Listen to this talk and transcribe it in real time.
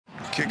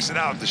kicks it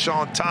out to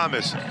Sean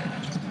Thomas.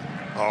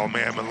 Oh,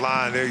 man,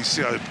 Milan, there you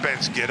see how the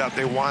bench get up.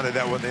 They wanted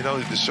that one. They know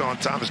that Deshaun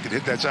Thomas could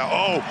hit that shot.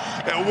 Oh,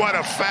 and what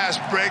a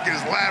fast break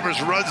as Lammers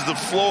runs the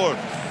floor.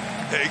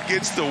 And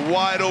gets the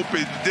wide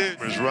open dish.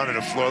 He's running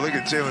the floor. Look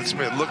at Jaleen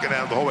Smith looking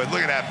at him the whole way.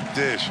 Looking at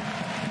the dish.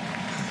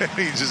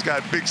 He's just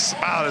got a big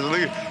smile.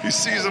 He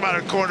sees him out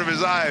of the corner of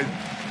his eye.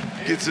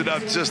 Gets it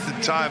up just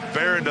in time.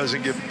 Barron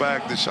doesn't get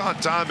back.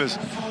 Deshaun Thomas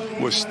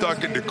was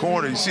stuck in the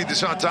corner. You see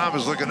Deshaun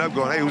Thomas looking up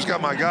going, hey, who's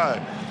got my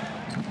guy?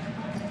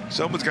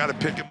 Someone's got to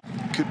pick him.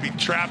 Could be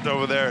trapped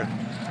over there.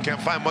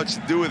 Can't find much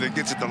to do with it.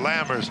 Gets it to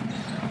Lammers.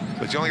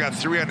 But you only got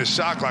 3 on the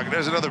shot clock. And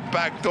there's another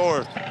back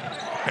door.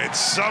 And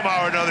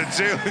somehow or another,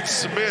 Jaleen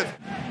Smith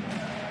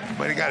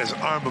might have got his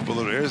arm up a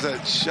little. Here's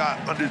that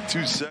shot under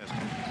 2 sets.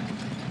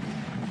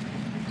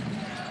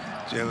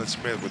 Jaleen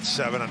Smith with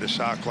 7 on the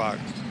shot clock.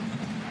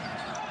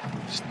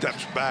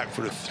 Steps back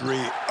for the 3.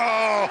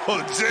 Oh,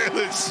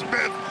 Jaleen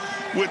Smith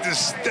with the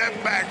step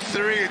back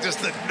 3.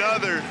 Just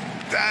another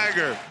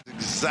dagger.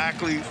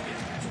 Exactly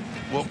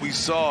what we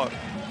saw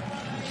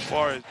as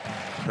far as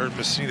heard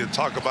Messina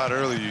talk about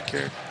earlier. You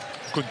can't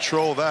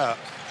control that,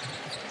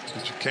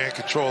 but you can't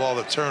control all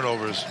the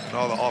turnovers and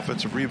all the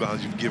offensive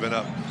rebounds you've given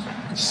up.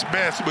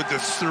 Smith with the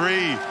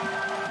 3.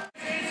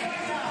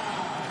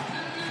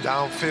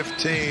 Down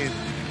 15.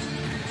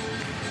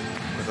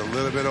 With a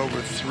little bit over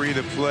 3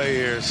 to play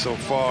here so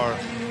far.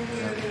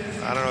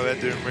 I don't know,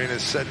 that didn't mean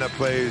it's setting up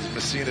plays.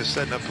 Messina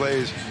setting up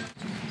plays.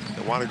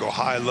 They want to go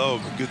high-low,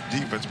 but good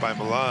defense by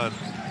Milan.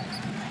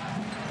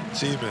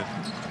 Tiemann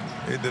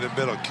into the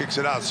middle, kicks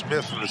it out.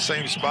 Smith from the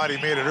same spot he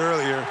made it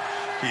earlier.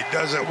 He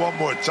does it one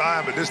more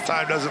time, but this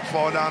time doesn't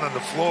fall down on the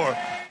floor.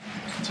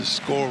 To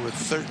score with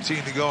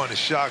 13 to go on the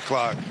shot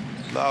clock.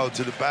 Loud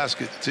to the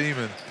basket,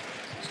 Tiemann.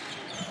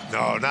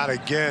 No, not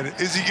again.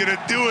 Is he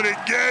gonna do it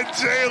again?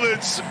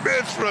 Jaleen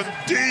Smith from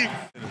deep.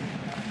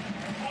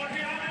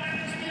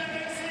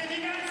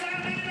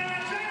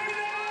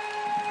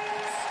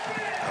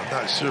 I'm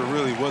not sure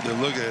really what they're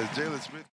looking at. Jaleen Smith.